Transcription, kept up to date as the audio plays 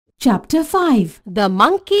Chapter 5. The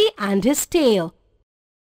Monkey and His Tail.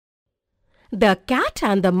 The cat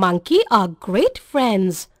and the monkey are great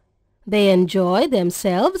friends. They enjoy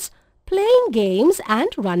themselves playing games and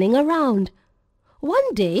running around.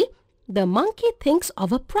 One day, the monkey thinks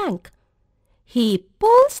of a prank. He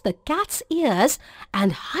pulls the cat's ears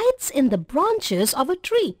and hides in the branches of a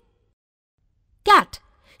tree. Cat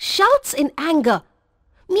shouts in anger,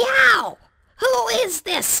 "Meow! Who is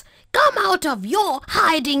this? Come out of your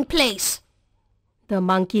hiding place!" The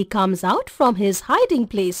monkey comes out from his hiding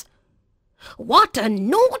place. "What a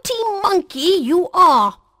naughty monkey you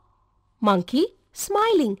are!" Monkey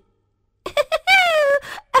smiling.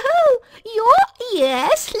 "Oh, your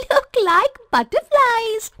ears look like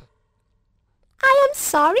butterflies. I am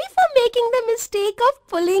sorry for making the mistake of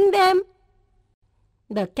pulling them."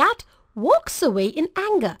 The cat walks away in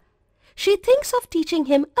anger. She thinks of teaching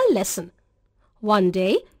him a lesson. One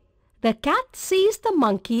day, the cat sees the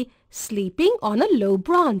monkey sleeping on a low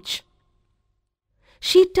branch.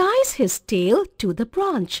 She ties his tail to the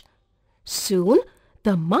branch. Soon,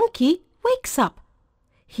 the monkey wakes up.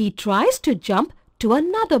 He tries to jump to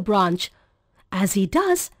another branch. As he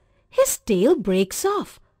does, his tail breaks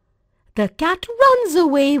off. The cat runs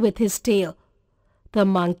away with his tail. The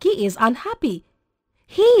monkey is unhappy.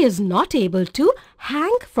 He is not able to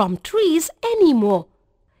hang from trees anymore.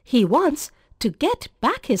 He wants to get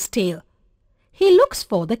back his tail. He looks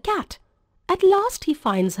for the cat. At last he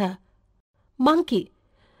finds her. Monkey: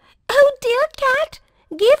 "Oh dear cat,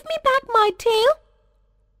 give me back my tail."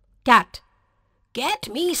 Cat: "Get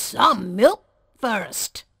me some milk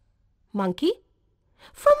first." Monkey: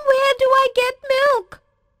 "From where do I get milk?"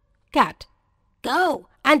 Cat: "Go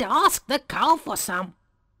and ask the cow for some."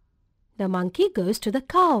 The monkey goes to the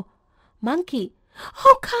cow. Monkey: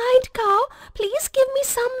 "Oh kind cow, please give me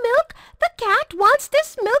some milk. The cat wants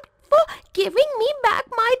this milk for giving me back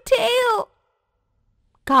my tail."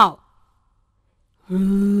 Cow: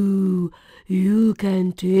 "Ooh, you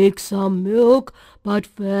can take some milk, but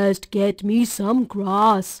first get me some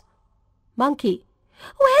grass." Monkey: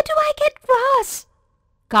 "Where do I get grass?"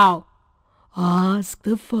 Cow: "Ask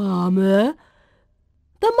the farmer."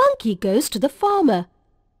 The monkey goes to the farmer.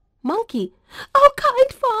 Monkey: "Oh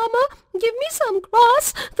kind farmer, give me some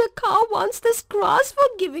grass. The cow wants this grass for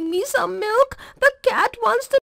giving me some milk. The cat wants to